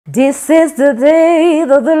This is the day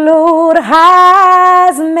that the Lord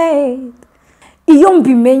has made. Iyo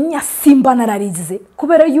mbimenya simba nararize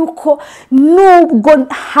kubera yuko nubwo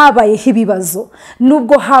habayeho ibibazo,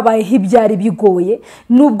 nubwo habayeho ibyari bigoye,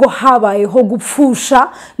 nubwo habayeho gupfusha,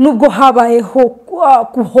 nubwo habayeho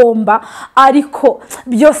guhomba, ariko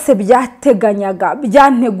byose byateganyaga,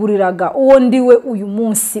 byanteguriraga uwo ndiwe uyu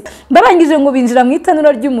munsi. Ndarangije ngo binjira mu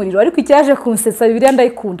itanura ry'umuriro, ariko icyaje kunsetsa Bibiliya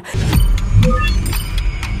ndayikunda.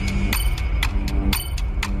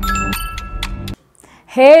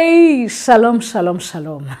 Hey, shalom, shalom,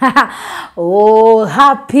 shalom. Oh,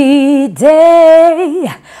 happy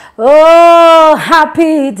day. Oh,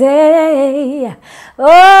 happy day.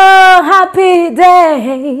 Oh, happy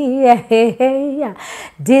day.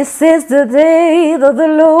 This is the day that the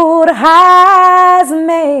Lord has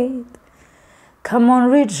made. Come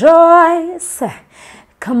on, rejoice.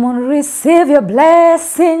 Come on, receive your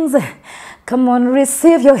blessings. Come on,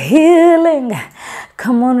 receive your healing.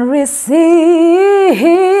 Come on, receive.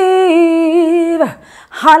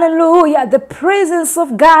 Hallelujah. The presence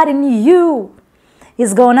of God in you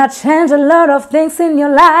is going to change a lot of things in your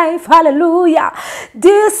life. Hallelujah.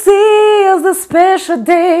 This is the special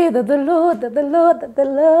day that the Lord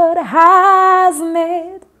has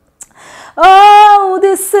made. Oh,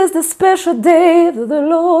 this is the special day that the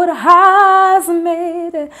Lord has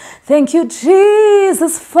made. Thank you,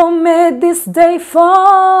 Jesus, for made this day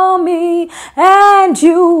for me and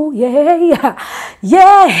you. Yeah,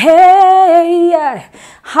 yeah.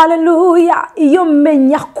 Hallelujah. Iyo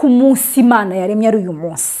menya ku munsi Imana yaremye ari uyu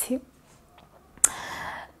munsi.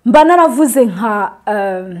 Mba naravuze nka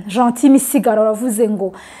Gentil Misigaro aravuze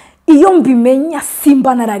ngo iyo mbimenya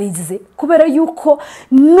simba nararize kubera yuko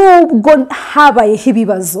nubwo habayeho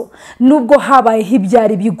ibibazo, nubwo habayeho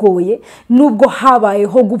ibyari bigoye, nubwo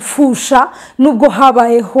habayeho gupfusha, nubwo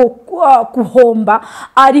habayeho guhomba,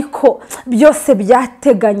 ariko byose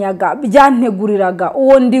byateganyaga, byanteguriraga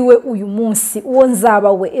uwo ndiwe uyu munsi, uwo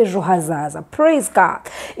nzaba we ejo hazaza. Praise God.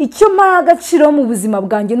 Icyo mara agaciro mu buzima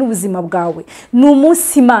bwanjye n'ubuzima bwawe ni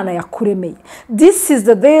umunsi Imana yakuremeye. This is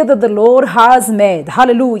the day that the Lord has made.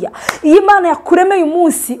 Hallelujah. Iyo Imana yakuremeye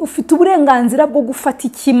umunsi, ufite uburenganzira bwo gufata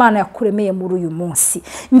icyo Imana yakuremeye muri uyu munsi.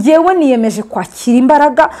 Ngewe niyemeje kwakira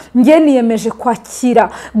imbaraga, ngewe niyemeje kwakira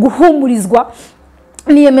guhumurizwa,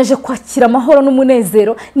 niyemeje kwakira amahoro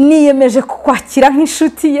n'umunezero, niyemeje kwakira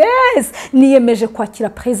nk'inshuti. Yes, niyemeje kwakira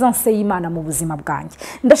presence y'Imana mu buzima bwanjye.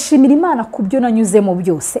 Ndashimira Imana kubyo nanyuzemo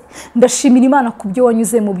byose, ndashimira Imana kubyo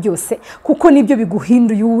wanyuzemo byose, kuko nibyo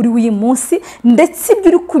biguhinduye uri uyu munsi, ndetse ibyo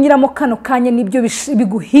uri kunyuramo kano kanya nibyo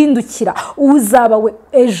biguhindukira uzaba we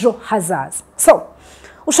ejo hazaza. So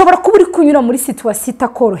ushobora kuba uri kunyura muri situation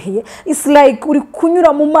itakoroheye. It's like uri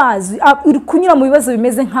kunyura mu mazi, uri kunyura mu bibazo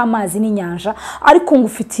bimeze nk'amazi n'inyanja, ariko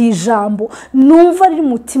ngufitiye ijambo numva riri mu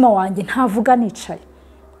mutima wanjye ntavuga nicaye.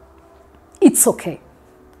 It's okay.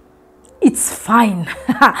 It's fine.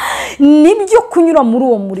 Nibyo kunyura muri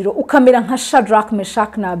uwo muriro ukamera nka Shadrach,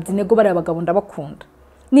 Meshach na Abednego, bari abagabo ndabakunda.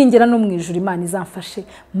 Ningera no mu ijuru Imana izamfashe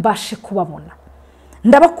mbashe kubabona.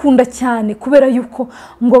 Ndabakunda cyane kubera yuko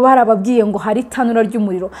ngo barababwiye ngo hari itanura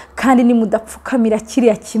ry'umuriro, kandi ni mudapfukamira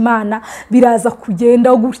kiriya kimana biraza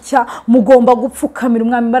kugenda gutya, mugomba gupfukamira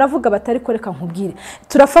umwami. Baravuga batari koreka nkubwire,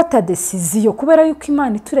 turafata decision kubera yuko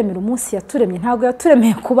Imana ituremera umunsi yaturemye, ntago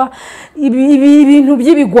yaturemeye kuba ibintu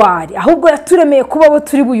by'ibigwari, ahubwo yaturemeye kuba bo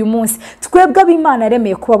turi buyu munsi. Twebwe ab'Imana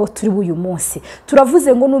yaremeye kuba bo turi buyu munsi.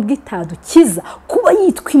 Turavuze ngo nubwo itadukiza kuba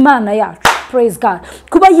yitwa Imana yacu. Praise God.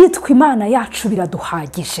 Kuba yitwa Imana yacu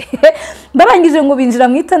biraduhagije. Ndarangije ngo binjira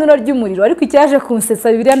mu itanura ry'umuriro, ariko icyaje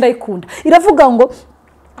kunsetsa Bibiliya ndayikunda. Iravuga ngo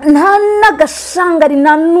nta nagashangari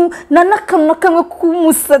na nakantu na kamwe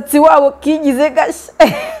k'umusatsi wabo kigize gashya.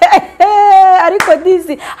 Ariko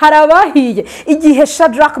dizi harabahiye igihe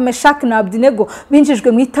Shadrach, Meshach na Abednego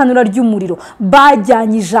binjijwe mu itanura ry'umuriro,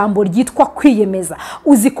 bajyanye ijambo ryitwa kwiyemeza.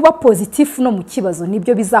 Uzi kuba positif no mu kibazo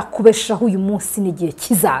nibyo bizakubeshaho uyu munsi n'igihe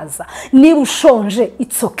kizaza. Niba ushonje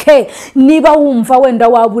it's okay, niba wumva wenda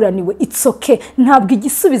waburaniwe it's okay. Ntabwo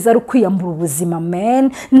igisubizo ari kwiyambura ubuzima,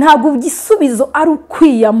 man. Ntabwo igisubizo ari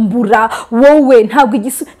kwiyambura wowe,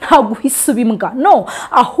 ntabwo hisubimbwa, no,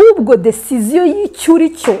 ahubwo decision y'icyuri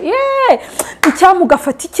cyo. Yeah,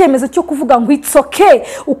 icyamugafata icyemezo cyo kuvuga ngo it's okay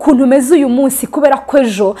ukuntu umeze uyu munsi kubera ko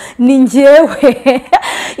ejo ni ngewe.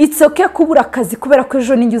 It's okay kubura akazi kubera ko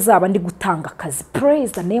ejo ninjye uzaba ndi gutanga akazi.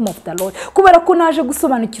 Praise the name of the Lord. Kubera ko naje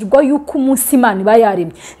gusobanukirwa yuko umunsi Imana iba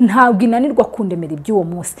yaremye ntabwo inanirwa kundemera iby'uwo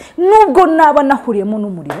munsi, nubwo naba nahuriyemo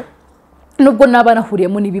n'umuriro, nubwo naba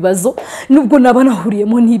nahuriyemo n'ibibazo, nubwo naba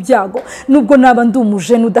nahuriyemo n'ibyago, nubwo naba ndi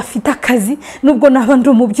umujene udafite akazi, nubwo naba ndi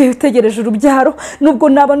umubyeyi utegereje urubyaro, nubwo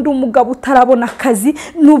naba ndi umugabo utarabona akazi,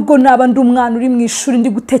 nubwo naba ndi umwana uri mu ishuri ndi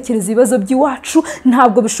gutekereza ibibazo by'iwacu,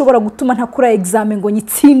 ntabwo bishobora gutuma ntakora examen ngo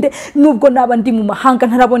nyitsinde. Nubwo naba ndi mu mahanga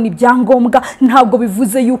ntarabona ibyangombwa, ntabwo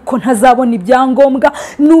bivuze yuko ntazabona ibyangombwa.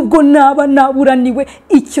 Nubwo naba naburaniwe,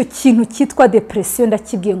 icyo kintu cyitwa depression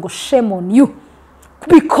ndakibwiye ngo shame on you,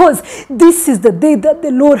 because this is the day that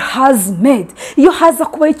the Lord has made. Iyo haza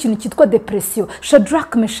kubaho ikintu cyitwa depression,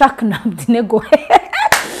 Shadrach, Meshach na Abednego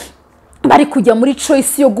bari kujya muri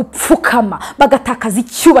choice yo gupfukama bagatakaza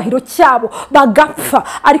icyubahiro cyabo bagapfa.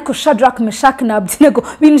 Ariko Shadrach, Meshach na Abednego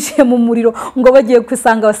binjiye mu muriro ngo bagiye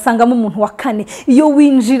kwisanga basangamo umuntu wa kane. Iyo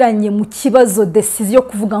winjiranye mu kibazo decision yo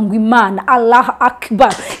kuvuga ngo Imana Allah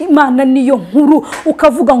Akbar, Imana niyo nkuru,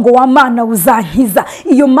 ukavuga ngo wa Mana uzankiza,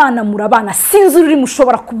 iyo Mana murabana, sinzi uri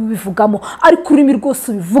mushobora kubivugamo, ariko urimi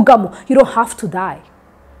rwose ubivugamo. You don't have to die.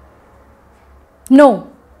 No,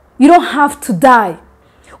 you don't have to die.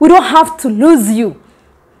 We don't have to lose you.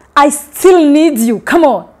 I still need you. Come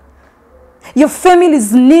on. Your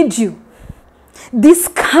families need you. This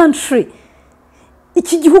country,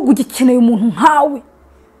 iki gihugu gikeneye umuntu nkawe.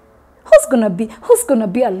 Who's gonna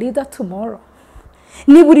be a leader tomorrow?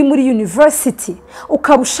 Niba uri muri university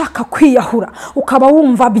ukaba ushaka kwiyahura, ukaba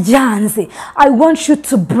wumva byanze, I want you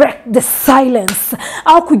to break the silence.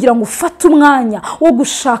 Aho kugira ngo ufate umwanya wo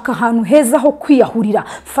gushaka ahantu heza ho kwiyahurira,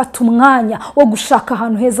 fata umwanya wo gushaka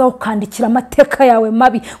ahantu heza ho kandikira amateka yawe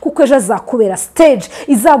mabi, kuko ejo azakubera stage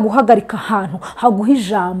izaguhagarika ahantu haguha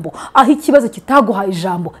ijambo. Aho ikibazo kitaguha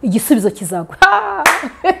ijambo, igisubizo kizaguha.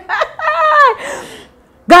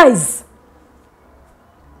 Guys,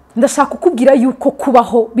 ndashaka kukubwira yuko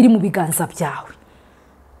kubaho biri mu biganza byawe,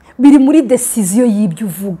 biri muri decision y'ibyo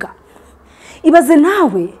uvuga. Ibaze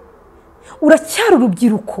nawe uracyari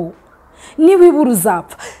urubyiruko, niwibura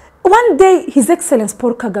uzapfa. One day His Excellence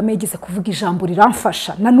Paul Kagame yagize kuvuga ijambo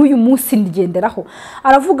riramfasha, na n'uyu munsi ndigenderaho.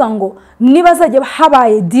 Aravuga ngo niba zajya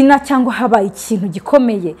habaye dina cyangwa habaye ikintu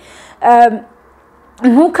gikomeye,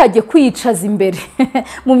 ntukajye kwiyicaza imbere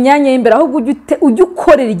mu myanya y'imbere, ahubwo ujye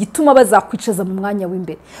ukorera igituma bazakwicaza mu mwanya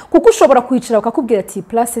w'imbere. Kuko ushobora kwicara bakakubwira ati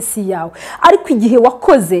place si yawe, ariko igihe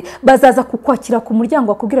wakoze bazaza kukwakira ku muryango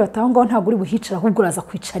bakubwira bati aho ngaho ntabwo uri buhicara, ahubwo uraza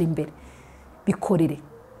kwicara imbere. Bikorere.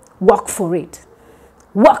 Work for it.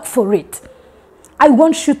 Work for it. I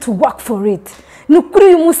want you to work for it. Nukuri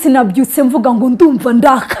uyu munsi nabyutse mvuga ngo ndumva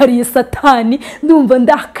ndakariye Satani, ndumva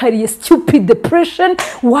ndakariye stupid depression.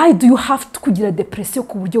 Why do you have to kugira depression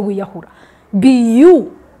ku buryo wiyahura? Be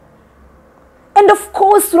you. And of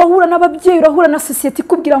course urahura n'ababyeyi, urahura na society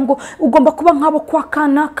kubwira ngo ugomba kuba nkabo kwa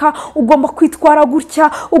kanaka, ugomba kwitwara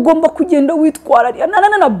gutya, ugomba kugenda witwara.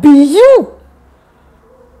 Na be you.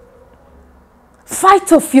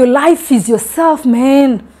 Fight of your life is yourself,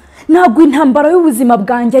 man. Ntabwo intambara y'ubuzima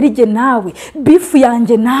bwanjye ari jye nawe, bifu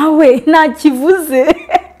yanjye nawe nta kivuze.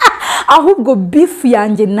 Ahubwo bifu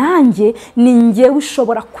yanjye nanjye ni njye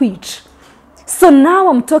ushobora kwica. So now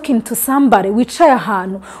I'm talking to somebody wicaye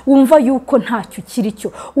ahantu wumva yuko ntacyo ukiri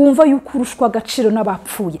cyo, wumva yuko urushwa agaciro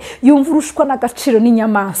n'abapfuye, yumva urushwa n'agaciro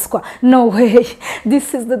n'inyamaswa. No way.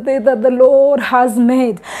 This is the day that the Lord has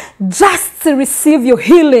made. Just receive your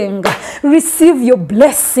healing, receive your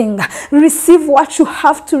blessing, receive what you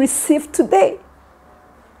have to receive today.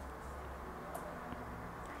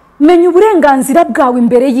 Menya uburenganzira bwawe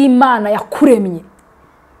imbere y'Imana yakuremye.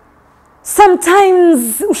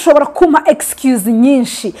 Sometimes ushobora kuma excuse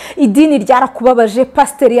nyinshi. Idini ryarakubabaje,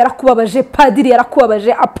 pastor yarakubabaje, padiri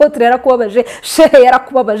yarakubabaje, apotre yarakubabaje, shehe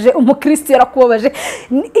yarakubabaje, umukristo yarakubabaje.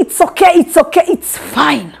 It's okay, it's okay, it's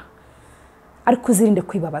fine. Ariko uzirinde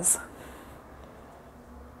kwibabaza.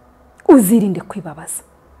 Uzirinde kwibabaza.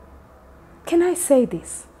 Can I say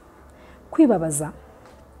this? Kwibabaza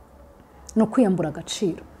no kwiyambura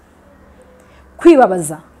agaciro.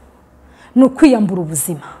 Kwibabaza no kwiyambura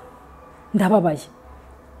ubuzima. Ndababaye.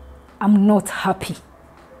 I'm not happy.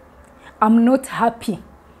 I'm not happy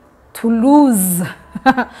to lose.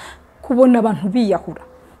 Kubona abantu biyahura.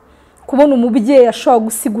 Kubona umubyeyi ashobora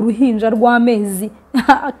gusiga uruhinja rw'amezi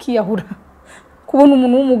akiyahura. Kubona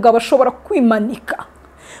umuntu w'umugabo ashobora kwimanika.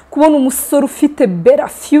 Kubona umusore ufite better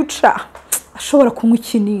future ashobora kunywa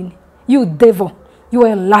ikinini. You devil, you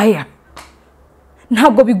are a liar.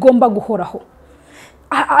 Ntabwo bigomba guhoraho.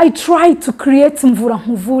 I try to create mvura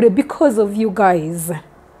nkuvure because of you guys.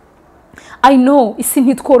 I know isi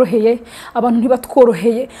ntitworoheye, abantu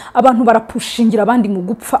ntibatworoheye, abantu barapushingira abandi mu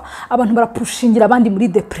gupfa, abantu barapushingira abandi muri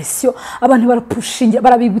depression, abantu barapushingira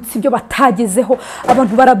barabibutsa ibyo batagezeho,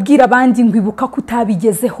 abantu barabwira abandi ngo ibuka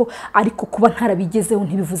kutabigezeho, ariko kuba ntarabigezeho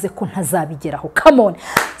ntibivuze ko ntazabigeraho. Come on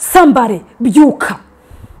somebody,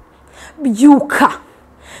 byuka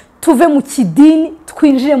tuve mu kidini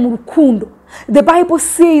twinjire mu rukundo. The Bible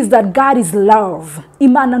says that God is love.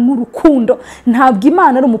 Imana n'urukundo. Ntabwo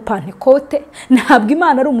Imana ari umupantekote, ntabwo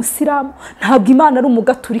Imana ari umusiramu, ntabwo Imana ari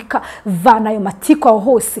umugaturika. Vana ayo matiko aho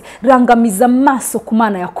hose, rangamiza amaso ku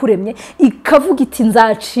Mana yakuremye, ikavuga iti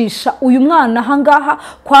nzacisha uyu mwana ahangaha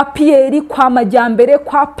kwa Pierre, kwa Majyambere,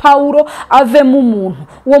 kwa Paulo, avemo umuntu.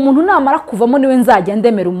 Uwo muntu namara kuvamo niwe nzajya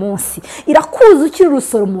ndemera umunsi. Irakuza ukiri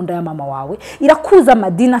urusoro mu nda ya mama wawe, irakuza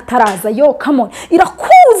amadini ataraza. Yo come on,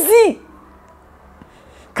 irakuzi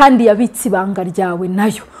kandi yabitse ibanga ryawe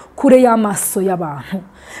nayo kure y'amaso y'abantu.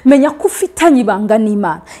 Menya ko ufitanye ibanga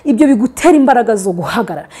n'Imana. Ibyo bigutera imbaraga zo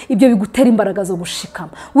guhagarara, ibyo bigutera imbaraga zo gushikama.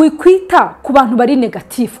 Wikwita ku bantu bari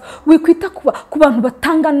negative, wikwita ku bantu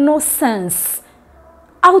batanga no sense.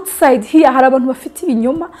 Outside here hari abantu bafite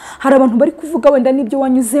ibinyoma, hari abantu bari kuvuga wenda n'ibyo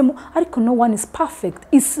wanyuzemo, ariko no one is perfect.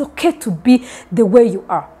 It's okay to be the way you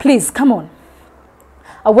are. Please come on,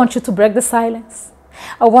 I want you to break the silence.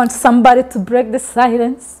 I want somebody to break the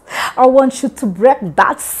silence. I want you to break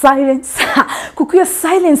that silence. Kuko iyo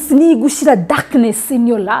silence ni gushira darkness in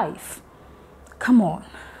your life. Come on.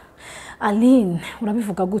 Aline,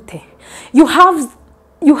 urabivuga gute? You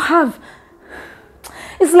have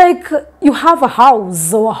it's like you have a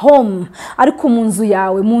house or a home, ariko mu nzu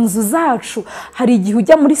yawe, mu nzu zacu hari igihe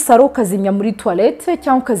ujya muri salo ukazimya muri toilette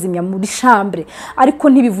cyangwa ukazimya muri chambre, ariko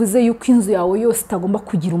ntibivuze yuko inzu yawe yose itagomba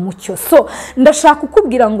kugira umucyo. So ndashaka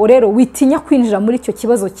kukubwira ngo rero witinya kwinjira muri icyo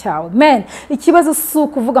kibazo cyawe. Man, ikibazo si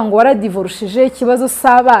ukuvuga ngo waradivorishije, ikibazo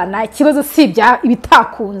sabana, ikibazo si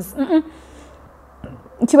ibitakunze.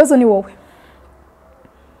 Ikibazo ni wowe.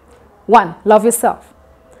 1, love yourself.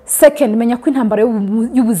 Second, menya ko intambara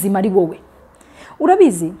y'ubuzima ari wowe.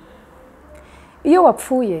 Urabizi iyo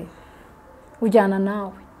wapfuye ujyana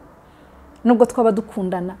nawe, nubwo twaba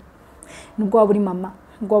dukundana, nubwo waba uri mama,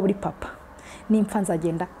 nubwo waba uri papa, nimpfa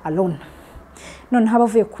nzagenda alone. None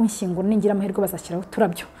habavuye kunshyingura ningira amahirwe bazashyiraho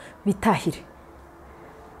turabyo bitahire.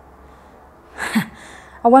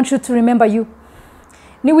 I want you to remember you.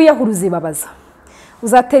 Ni wiyahuruzi babaza,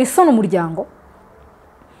 uzatera isoni umuryango.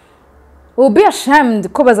 Will be ashamed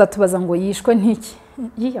ko bazatubaza ngo yishwe ntiki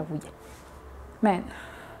yiyabuye. Man,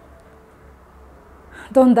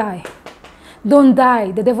 don't die.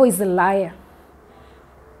 The devil is a liar.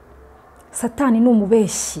 Satani ni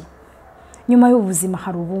umubeshyi. Nyuma y'ubuzima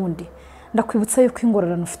hari ubundi. Ndakwibutsa yuko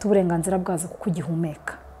ingororano ufite uburenganzira bwazo kuko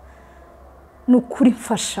ugihumeka. Nukuri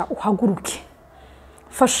mfasha uhaguruke,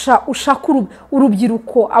 fasha ushaka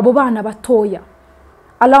urubyiruko, abo bana batoya.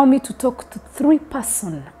 Allow me to talk to 3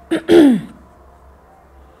 persons.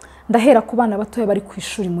 Ndahera ku bana batoya bari ku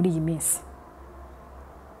ishuri muri iyi minsi.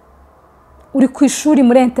 Uri ku ishuri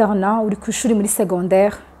muri internat, uri ku ishuri muri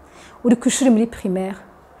secondaire, uri ku ishuri muri primaire.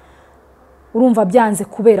 Urumva byanze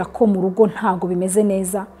kubera ko mu rugo ntago bimeze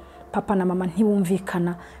neza, papa na mama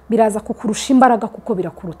ntibumvikana, biraza kukurusha imbaraga kuko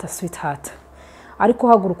birakuruta sweetheart. Ariko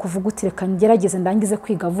haguruka uvuga uti reka ngerageze ndangize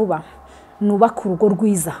kwiga vuba, nubaka urugo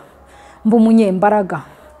rwiza, mba umunyembaraga,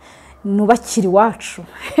 nubakiri wacu.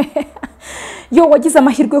 Yo wagize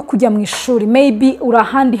amahirwe yo kujya mu ishuri, maybe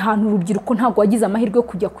urahandi hantu urubyiruko ntago wagize amahirwe yo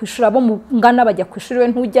kujya ku ishuri, abo mungana bajya ku ishuri we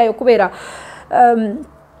ntujyayo kubera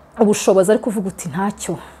ubushobozi, ariko uvuga uti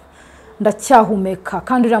ntacyo, ndacyahumeka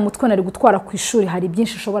kandi uriya mutwe nari gutwara ku ishuri, hari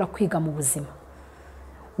byinshi ushobora kwiga mu buzima.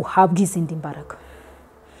 Uhabwa izindi mbaraga.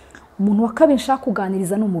 Umuntu wa kabiri nshaka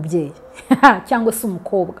kuganiriza ni umubyeyi cyangwa se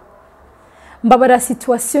umukobwa. Mbabara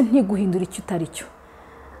situation ntiguhindura icyo utari cyo.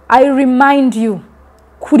 I remind you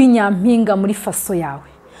kuri nyampinga muri faso yawe.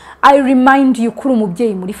 I remind you kuri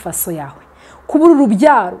umubyeyi muri faso yawe. Kubura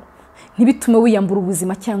urubyaro ntibitume wiyambura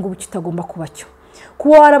ubuzima cyangwa ubucyo utagomba kuba cyo.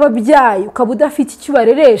 Kuba warababyaye ukaba udafite icyo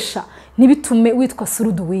bareresha ntibitume witwa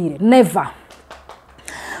suruduwire. Never.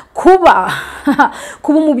 Kuba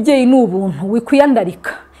umubyeyi ni ubuntu,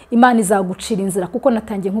 wikwiyandarika. Imana izagucira inzira kuko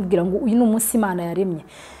natangiye nkubwira ngo uyu ni umunsi Imana yaremye.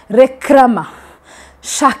 Reklama,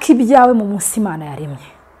 shaka ibyawe mu munsi Imana yaremye.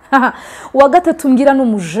 Uwa gatatu mbwira ni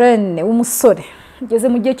umujene w'umusore ugeze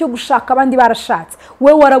mu gihe cyo gushaka, abandi barashatse,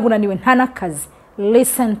 we warabunaniwe nta nakazi.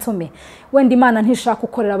 Listen to me. Wenda Imana ntishaka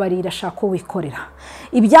ukorera barira, shaka wikorera.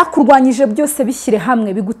 Ibyakurwanyije byose bishyire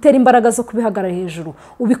hamwe, bigutera imbaraga zo kubihagarara hejuru,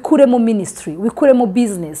 ubikuremo ministry, ubikuremo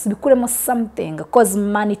business, ubikuremo something, cause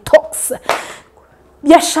money talks.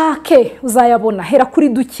 Byashake uzayabona. Hera kuri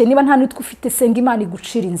duke, niba nta nitwe ufite, senga Imana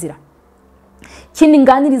igucira inzira. ikindi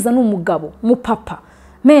nganiriza n'umugabo mupapa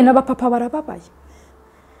mene abapapa barababaye.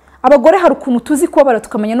 Abagore hari ukuntu tuzi kubabara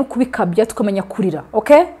tukamenya no kubikabya tukamenya kurira,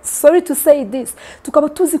 okay? Sorry to say this, tukaba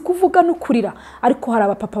tuzi kuvuga no kurira, ariko hari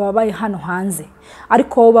abapapa babaye hano hanze,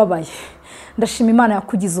 ariko wowe babaye. Ndashima Imana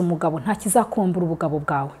yakugize umugabo, nta kizakumbura ubugabo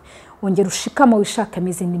bwawe. Wongera ushikama wishakamo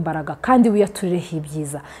izindi mbaraga kandi wiyaturireho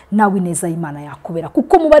ibyiza, nawe ineza y'Imana yakubera,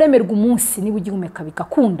 kuko mubaremerwa umunsi niba ugihumeka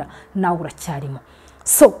bigakunda nawe uracyarimo.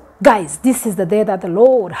 So guys, this is the day that the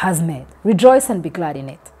Lord has made. Rejoice and be glad in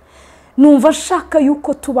it. Numva nshaka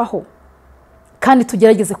yuko tubaho kandi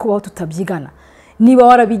tugerageze kubaho tutabyigana. Niba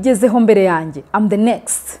warabigezeho mbere yanjye, I'm the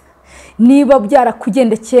next. Niba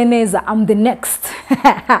byarakugendekeye neza, I'm the next.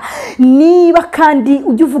 Niba kandi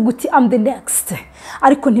ujye uvuga uti I'm the next,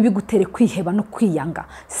 ariko ntibigutere kwiheba no kwiyanga.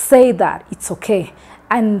 Say that it's okay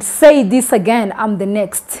and say this again, I'm the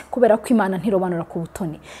next. Kubera ko Imana ntirobanura ku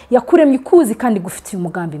butoni, yakuremye ikuzi kandi gufitiye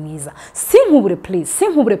umugambi mwiza. Sinkubure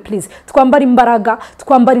please, twambara imbaraga,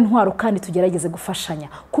 twambara intwaro kandi tugerageze gufashanya.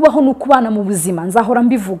 Kubaho no kubana mu buzima, nzahora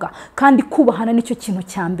mbivuga, kandi kubahana nicyo kintu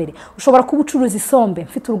cya mbere. Ushobora kubucuruza isombe,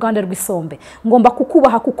 mfite uruganda rw'isombe, ngomba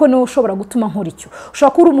kukubaha kuko niwe ushobora gutuma nkora icyo.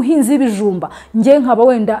 Ushobora kuba umuhinzi w'ibijumba, ngiye nkaba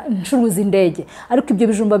wenda ncuruza indege, ariko ibyo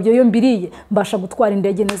bijumba byo yo mbiriye mbasha gutwara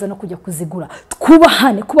indege neza no kujya kuzigura.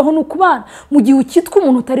 Kubaho no kubana mu gihe ukitwa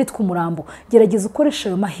umuntu utari twumurambo, gerageza ukoresha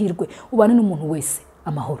ayo mahirwe ubane n'umuntu wese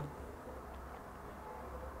amahoro.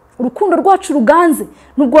 Urukundo rwacu ruganze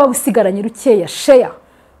nubwo waba usigaranye rukeya, share.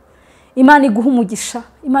 Imana iguha umugisha,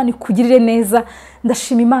 Imana ikugirire neza.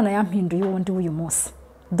 Ndashima Imana yampinduye uwundi w'uyu munsi,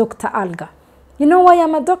 Dr. Alga. You know why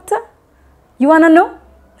I'm a doctor? You wanna know?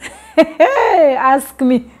 Ask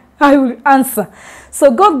me, I will answer.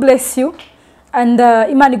 So God bless you. And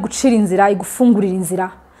Imana igucira inzira, igufungurira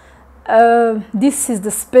inzira. This is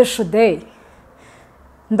the special day.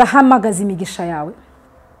 Ndahamagaza imigisha yawe,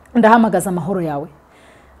 ndahamagaza amahoro yawe,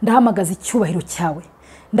 ndahamagaza icyubahiro cyawe,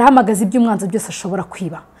 ndahamagaza iby'umwanzi byose ashobora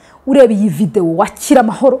kwiba. Ureba iyi video wakira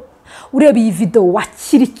amahoro, ureba iyi video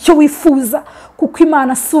wakira icyo wifuza, kuko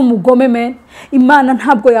Imana si umugome men. Imana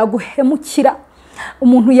ntabwo yaguhemukira.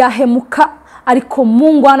 Umuntu yahemuka ariko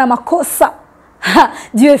Mungu ana makosa.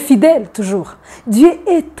 Dieu est fidèle toujours. Dieu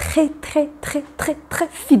est très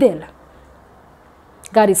fidèle.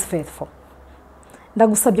 God is faithful.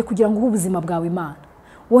 Ndagusabye kugira ngo ubuzima bwawe Imana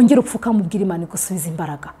wongere upfuka mubwira Imana igusubiza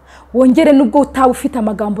imbaraga. Wongere nubwo utawe ufite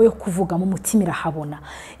amagambo yo kuvuga mu mutima irahabona.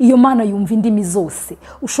 Iyo Mana yumva indimi zose.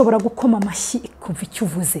 Ushobora gukoma amashyi ikumva icyo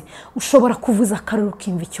uvuze. Ushobora kuvuza akaruru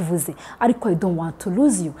kimva icyo uvuze. Ariko I don't want to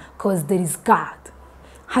lose you because there is God.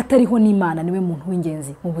 Hatariho n'Imana niwe muntu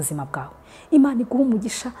w'ingenzi mu buzima bwawe. Imana iguha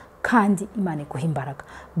umugisha kandi Imana iguha imbaraga.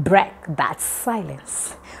 Break that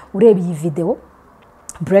silence. Ureba iyi video,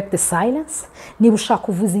 break the silence. Niba ushaka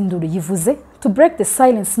kuvuza induru yivuze. To break the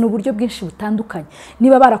silence ni uburyo bwinshi butandukanye.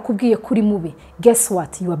 Niba barakubwiye kuri mubi, guess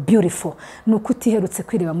what, you are beautiful. Nuko utiherutse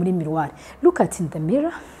kwireba muri miroir. Look at in the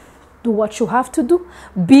mirror. Do what you have to do.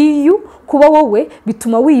 Be you. Kuba wowe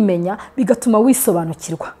bituma wimenya, bigatuma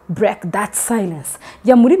wisobanukirwa. Break that silence.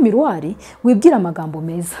 Ya muri miroir wibwira amagambo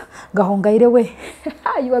meza. Gahongayire we.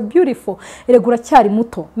 You are beautiful. Eregura cyari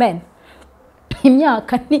muto. Man.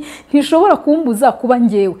 Imyaka ntishobora kumbuza kuba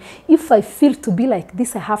ngewe. If I feel to be like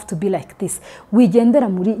this, I have to be like this. Wigendera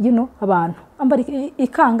muri, abantu. Ambari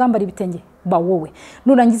ikanga, ambari bitenge. Ba wowe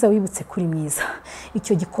nurangiza wibutse kuri myiza,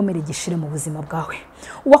 icyo gikomere gishire mu buzima bwawe.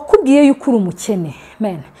 Wakubwiye yuko uri umukene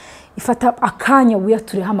men, ifata akanya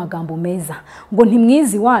wiyatureho amagambo meza ngo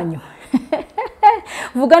ntimwizi wanyu.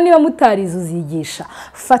 Vuga niba mutarizo uzigisha,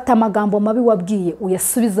 fata amagambo mabi wabwiye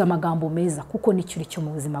uyasubiza amagambo meza, kuko nicyo uri cyo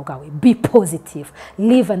mu buzima bwawe. Be positive,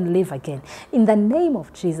 live and live again in the name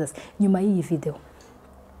of Jesus. Nyuma y'iyi video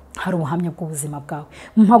hari ubuhamya bw'ubuzima bwawe,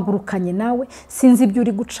 mpagurukanye nawe, sinzi ibyo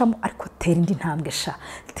uri gucamo, ariko tera indi ntambwe sha,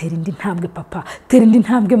 tera indi ntambwe papa, tera indi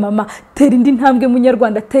ntambwe mama, tera indi ntambwe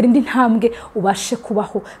munyarwanda, tera indi ntambwe ubashe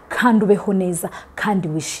kubaho kandi ubeho neza kandi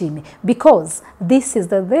wishime, because this is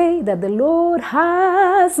the day that the Lord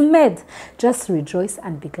has made. Just rejoice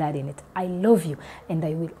and be glad in it. I love you and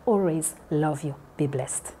I will always love you. Be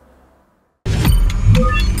blessed.